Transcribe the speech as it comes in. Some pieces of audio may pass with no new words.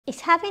Is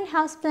having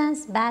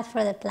houseplants bad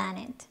for the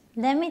planet?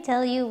 Let me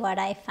tell you what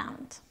I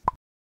found.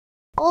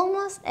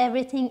 Almost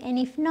everything, and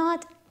if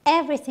not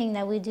everything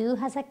that we do,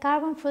 has a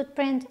carbon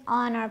footprint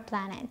on our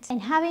planet.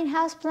 And having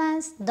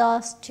houseplants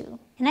does too.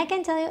 And I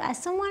can tell you,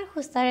 as someone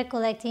who started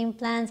collecting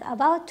plants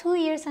about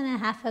 2.5 years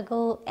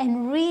ago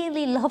and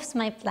really loves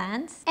my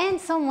plants, and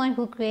someone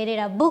who created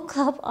a book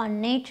club on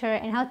nature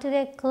and how to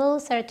get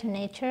closer to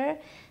nature,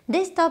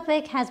 this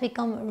topic has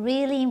become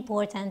really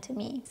important to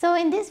me. So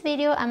in this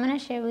video, I'm going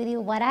to share with you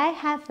what I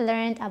have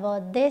learned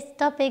about this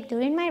topic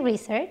during my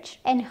research,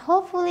 and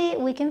hopefully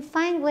we can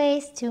find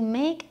ways to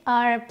make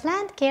our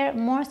plant care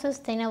more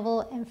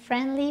sustainable and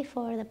friendly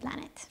for the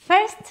planet.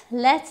 First,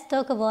 let's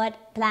talk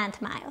about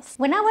plant miles.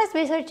 When I was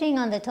researching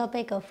on the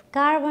topic of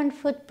carbon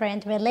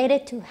footprint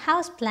related to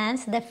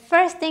houseplants, the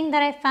first thing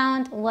that I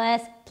found was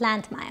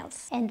plant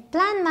miles. And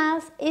plant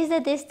miles is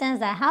the distance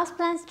that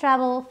houseplants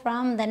travel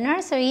from the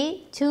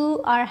nursery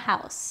to our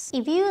house.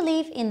 If you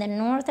live in the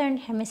northern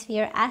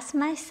hemisphere as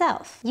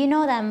myself, you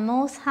know that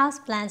most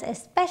houseplants,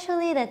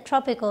 especially the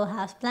tropical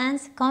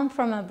houseplants, come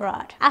from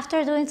abroad.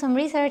 After doing some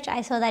research,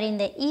 I saw that in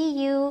the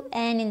EU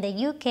and in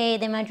the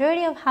UK, the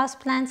majority of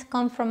houseplants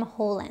come from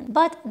Holland.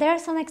 But there are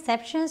some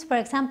exceptions. For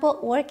example,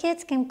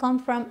 orchids can come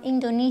from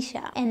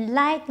Indonesia, and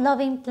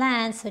light-loving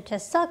plants such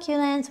as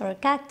succulents or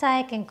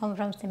cacti can come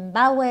from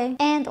Zimbabwe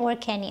and or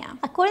Kenya.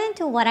 According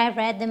to what I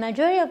read, the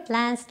majority of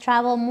plants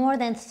travel more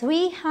than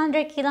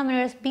 300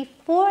 kilometers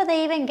before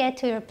they even get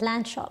to your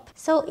plant shop.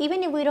 So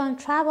even if we don't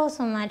travel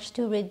so much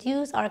to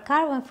reduce our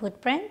carbon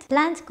footprint,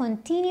 plants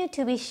continue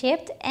to be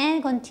shipped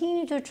and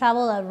continue to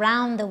travel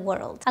around the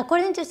world.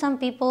 According to some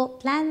people,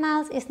 plant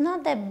miles is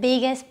not the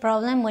biggest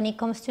problem when it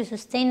comes to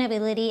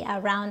sustainability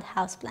around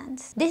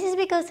houseplants. This is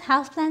because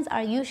houseplants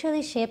are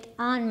usually shipped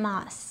en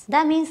masse.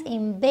 That means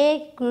in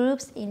big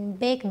groups, in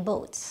big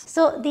boats.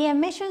 So the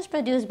emissions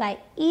produced by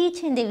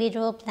each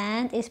individual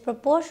plant is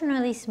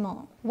proportionally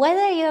small.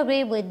 Whether you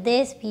agree with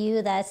this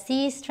view that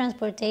sees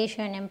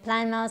transportation and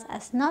plant miles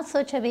as not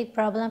such a big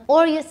problem,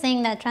 or you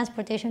think that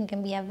transportation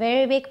can be a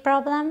very big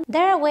problem,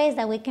 there are ways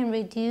that we can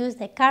reduce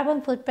the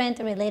carbon footprint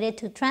related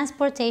to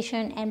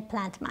transportation and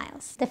plant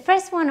miles. The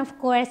first one, of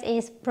course,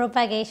 is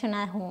propagation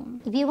at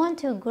home. If you want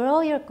to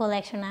grow your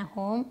collection at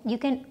home, you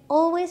can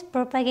always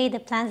propagate the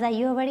plants that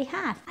you already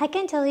have. I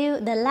can tell you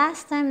the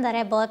last time that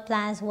I bought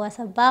plants was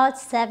about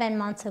 7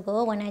 months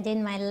ago when I did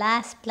my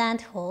last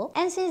plant haul,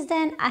 and since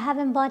then I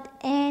haven't bought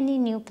any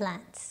new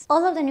plants.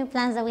 All of the new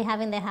plants that we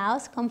have in the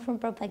house come from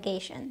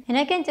propagation. And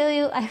I can tell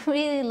you, I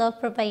really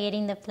love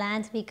propagating the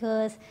plants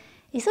because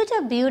it's such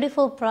a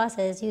beautiful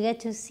process. You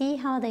get to see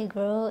how they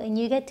grow and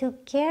you get to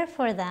care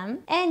for them.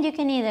 And you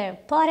can either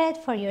pot it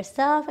for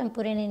yourself and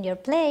put it in your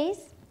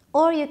place,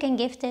 or you can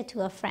gift it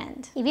to a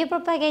friend. If you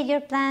propagate your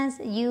plants,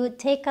 you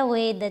take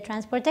away the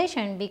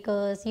transportation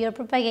because you're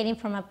propagating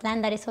from a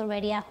plant that is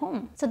already at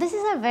home. So this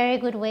is a very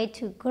good way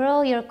to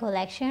grow your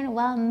collection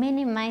while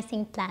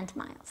minimizing plant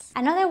miles.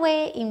 Another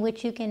way in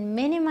which you can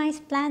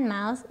minimize plant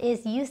miles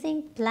is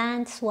using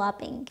plant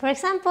swapping. For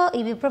example,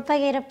 if you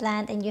propagate a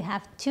plant and you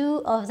have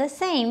 2 of the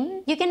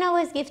same, you can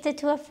always gift it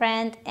to a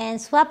friend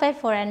and swap it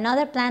for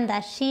another plant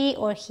that she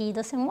or he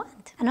doesn't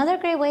want. Another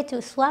great way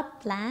to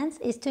swap plants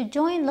is to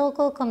join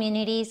local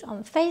communities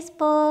on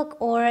Facebook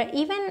or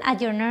even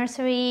at your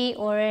nursery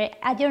or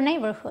at your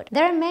neighborhood.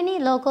 There are many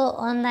local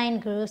online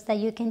groups that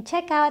you can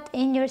check out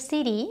in your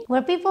city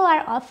where people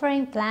are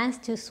offering plants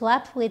to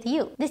swap with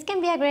you. This can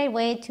be a great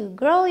way to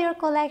grow your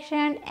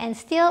collection and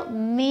still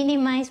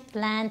minimize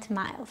plant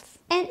miles.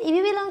 And if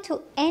you belong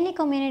to any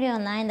community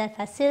online that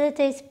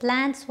facilitates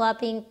plant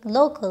swapping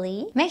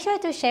locally, make sure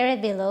to share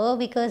it below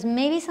because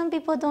maybe some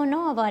people don't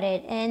know about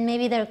it and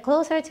maybe they're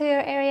closer to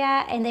your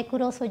area and they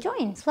could also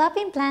join.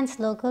 Swapping plants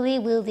locally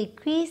will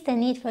decrease the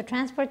need for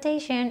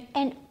transportation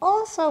and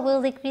also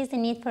will decrease the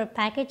need for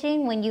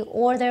packaging when you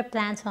order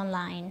plants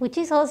online, which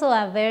is also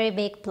a very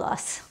big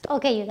plus.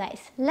 Okay, you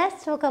guys,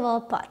 let's talk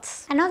about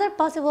pots. Another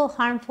possible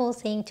harmful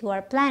thing to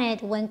our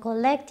planet when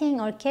collecting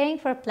or caring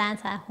for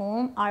plants at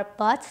home are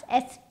pots,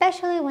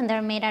 especially when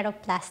they're made out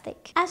of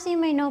plastic. As you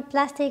may know,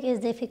 plastic is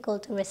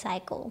difficult to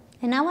recycle.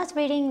 And I was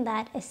reading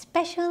that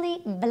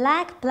especially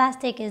black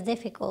plastic is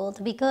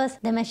difficult because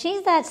the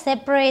machines that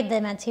separate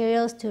the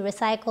materials to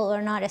recycle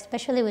or not,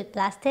 especially with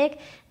plastic,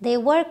 they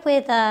work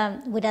with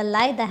a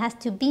light that has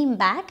to beam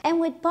back. And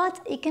with pots,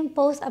 it can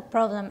pose a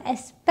problem,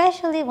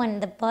 especially when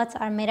the pots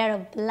are made out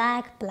of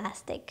black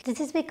plastic. This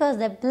is because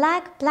the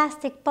black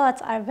plastic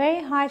pots are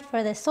very hard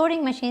for the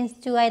sorting machines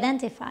to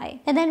identify.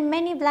 And then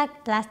many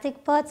black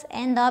plastic pots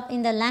end up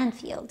in the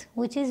landfill,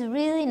 which is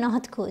really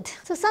not good.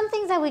 So some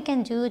things that we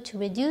can do to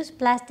reduce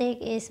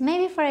plastic is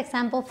maybe, for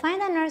example,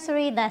 find a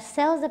nursery that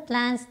sells the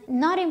plants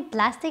not in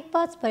plastic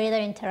pots but either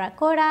in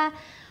terracotta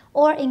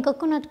or in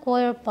coconut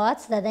coir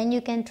pots that then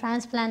you can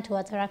transplant to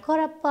a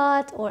terracotta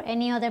pot or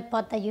any other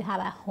pot that you have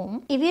at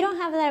home. If you don't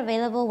have that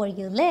available where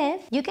you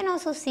live, you can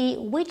also see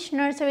which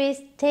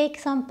nurseries take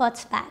some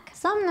pots back.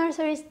 Some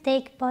nurseries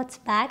take pots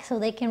back so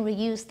they can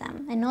reuse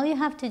them, and all you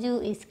have to do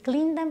is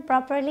clean them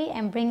properly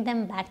and bring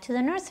them back to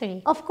the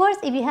nursery. Of course,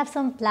 if you have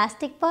some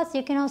plastic pots,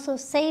 you can also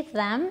save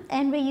them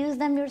and reuse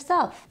them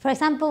yourself. For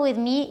example, with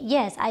me,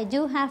 yes, I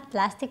do have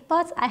plastic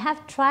pots. I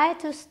have tried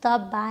to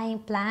stop buying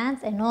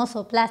plants and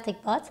also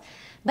plastic pots,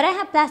 but I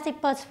have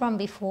plastic pots from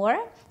before,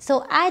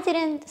 so I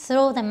didn't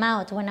throw them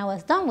out when I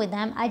was done with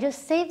them. I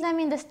just saved them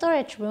in the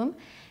storage room,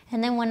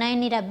 and then when I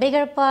need a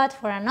bigger pot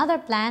for another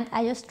plant,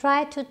 I just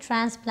try to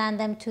transplant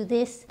them to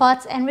these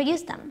pots and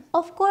reuse them.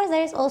 Of course,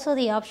 there is also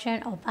the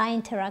option of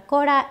buying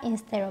terracotta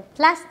instead of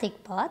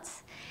plastic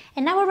pots.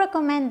 And I would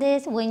recommend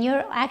this when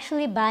you're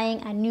actually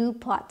buying a new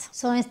pot.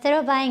 So instead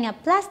of buying a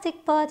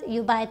plastic pot,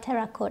 you buy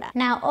terracotta.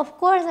 Now, of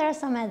course, there are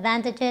some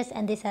advantages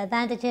and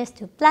disadvantages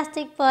to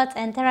plastic pots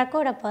and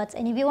terracotta pots.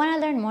 And if you want to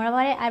learn more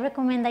about it, I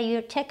recommend that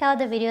you check out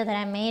the video that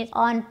I made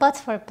on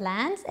pots for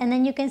plants, and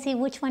then you can see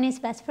which one is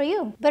best for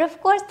you. But of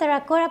course,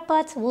 terracotta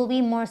pots will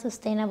be more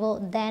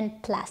sustainable than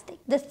plastic.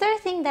 The third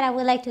thing that I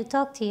would like to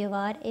talk to you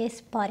about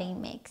is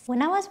potting mix.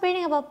 When I was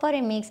reading about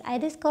potting mix, I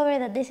discovered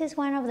that this is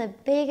one of the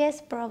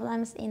biggest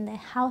problems in the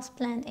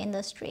houseplant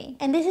industry.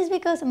 And this is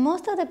because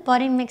most of the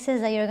potting mixes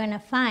that you're gonna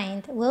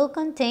find will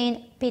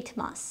contain peat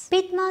moss.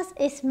 Peat moss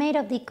is made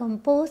of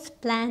decomposed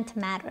plant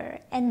matter,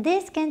 and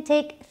this can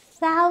take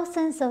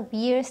thousands of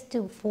years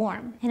to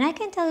form. And I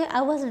can tell you,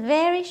 I was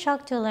very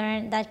shocked to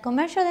learn that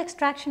commercial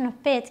extraction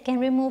of peat can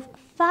remove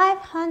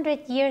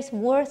 500 years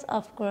worth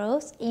of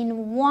growth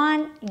in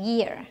 1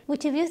 year,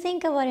 which if you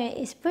think about it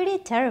is pretty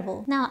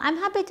terrible. Now, I'm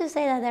happy to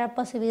say that there are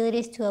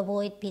possibilities to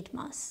avoid peat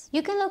moss.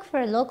 You can look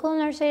for local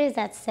nurseries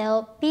that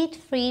sell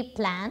peat-free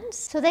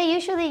plants, so they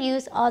usually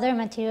use other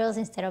materials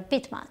instead of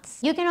peat moss.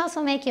 You can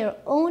also make your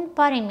own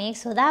potting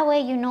mix, so that way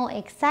you know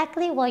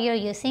exactly what you're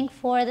using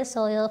for the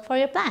soil for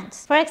your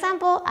plants. For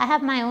example, I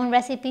have my own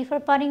recipe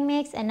for potting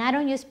mix, and I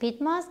don't use peat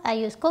moss. I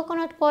use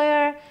coconut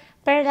coir,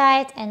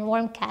 perlite, and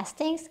worm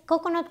castings.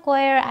 Coconut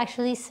coir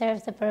actually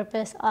serves the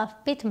purpose of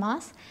peat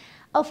moss.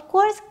 Of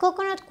course,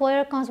 coconut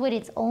coir comes with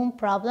its own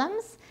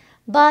problems,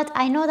 but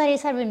I know that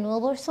it's a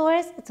renewable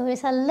source, so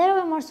it's a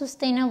little bit more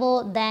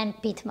sustainable than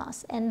peat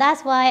moss, and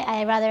that's why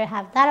I rather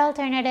have that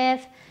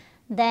alternative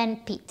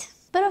than peat.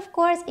 But of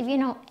course, if you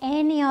know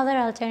any other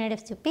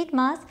alternatives to peat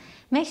moss,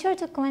 make sure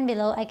to comment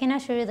below. I can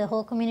assure you the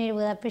whole community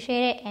will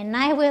appreciate it, and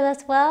I will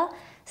as well.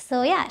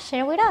 So yeah,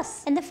 share with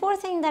us. And the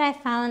fourth thing that I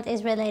found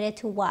is related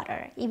to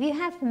water. If you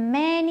have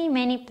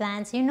many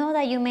plants, you know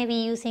that you may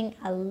be using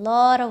a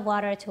lot of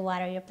water to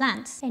water your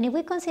plants. And if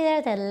we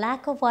consider the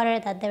lack of water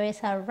that there is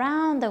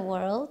around the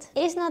world,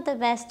 it's not the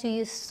best to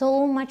use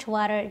so much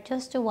water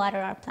just to water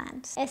our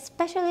plants.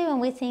 Especially when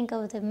we think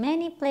of the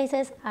many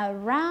places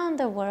around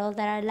the world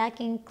that are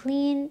lacking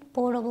clean,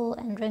 potable,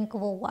 and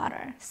drinkable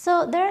water.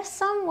 So there are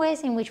some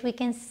ways in which we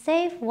can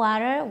save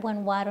water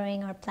when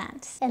watering our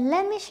plants. And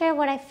let me share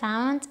what I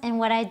found and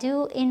what I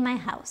do in my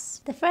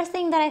house. The first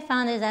thing that I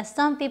found is that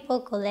some people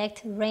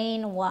collect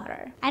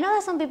rainwater. I know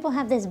that some people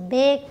have these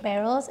big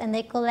barrels and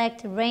they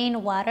collect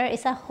rainwater.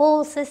 It's a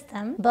whole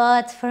system,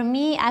 but for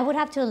me, I would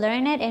have to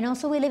learn it, and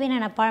also we live in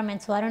an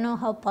apartment, so I don't know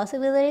how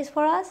possible it is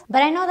for us.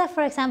 But I know that,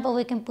 for example,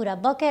 we can put a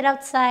bucket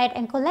outside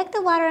and collect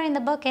the water in the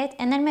bucket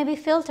and then maybe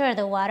filter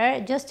the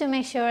water just to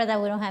make sure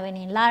that we don't have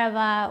any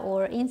larvae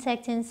or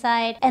insects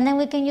inside, and then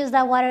we can use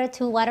that water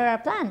to water our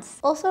plants.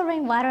 Also,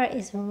 rainwater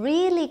is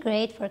really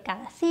great for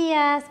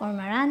calatheas or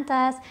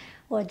marantas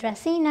or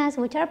dracaenas,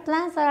 which are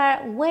plants that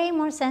are way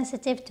more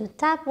sensitive to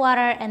tap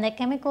water and the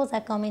chemicals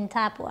that come in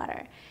tap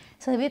water.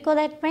 So if you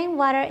collect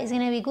rainwater, it's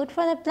going to be good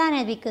for the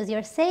planet because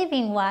you're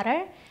saving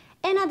water,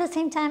 and at the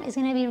same time, it's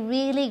going to be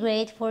really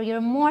great for your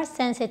more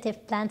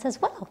sensitive plants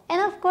as well. And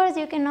of course,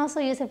 you can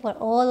also use it for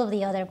all of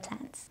the other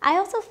plants. I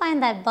also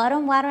find that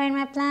bottom watering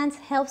my plants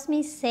helps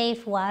me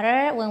save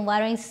water when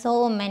watering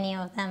so many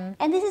of them.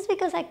 And this is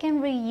because I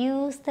can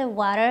reuse the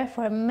water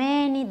for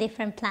many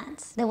different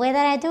plants. The way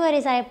that I do it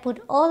is I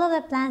put all of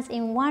the plants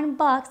in one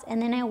box,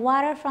 and then I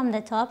water from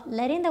the top,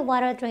 letting the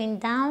water drain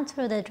down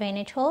through the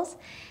drainage holes.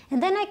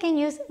 And then I can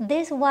use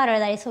this water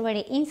that is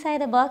already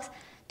inside the box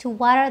to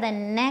water the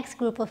next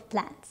group of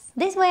plants.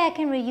 This way I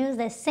can reuse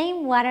the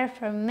same water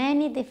for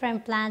many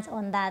different plants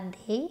on that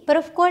day. But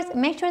of course,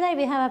 make sure that if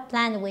you have a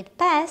plant with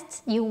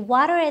pests, you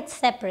water it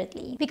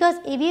separately. Because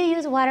if you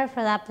use water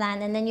for that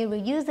plant and then you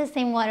reuse the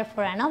same water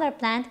for another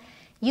plant,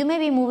 you may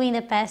be moving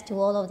the pest to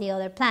all of the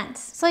other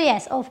plants. So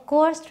yes, of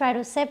course, try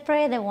to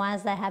separate the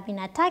ones that have been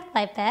attacked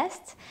by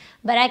pests,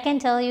 but I can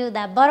tell you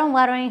that bottom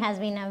watering has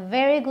been a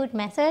very good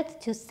method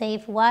to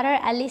save water,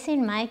 at least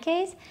in my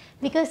case,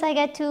 because I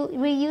get to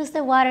reuse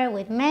the water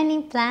with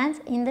many plants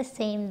in the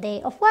same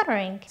day of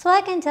watering. So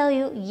I can tell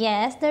you,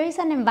 yes, there is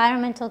an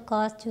environmental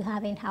cost to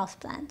having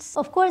houseplants.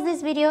 Of course,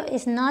 this video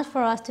is not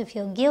for us to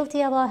feel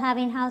guilty about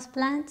having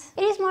houseplants.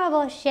 It is more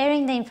about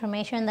sharing the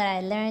information that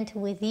I learned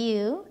with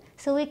you,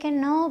 so we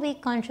can all be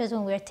conscious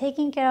when we're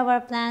taking care of our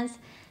plants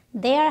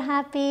they are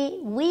happy,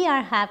 we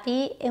are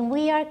happy, and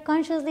we are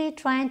consciously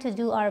trying to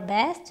do our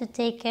best to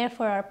take care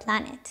for our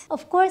planet.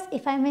 Of course,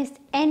 if I missed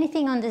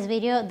anything on this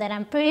video that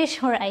I'm pretty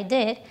sure I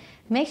did,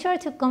 make sure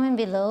to comment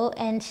below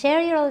and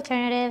share your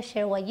alternative,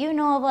 share what you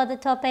know about the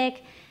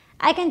topic.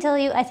 I can tell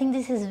you, I think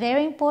this is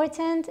very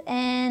important,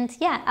 and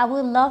yeah, I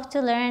would love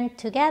to learn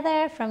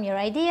together from your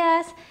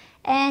ideas,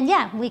 and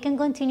yeah, we can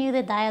continue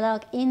the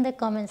dialogue in the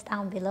comments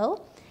down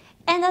below.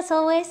 And as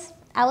always,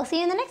 I will see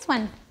you in the next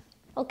one.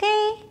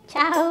 Okay,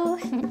 ciao!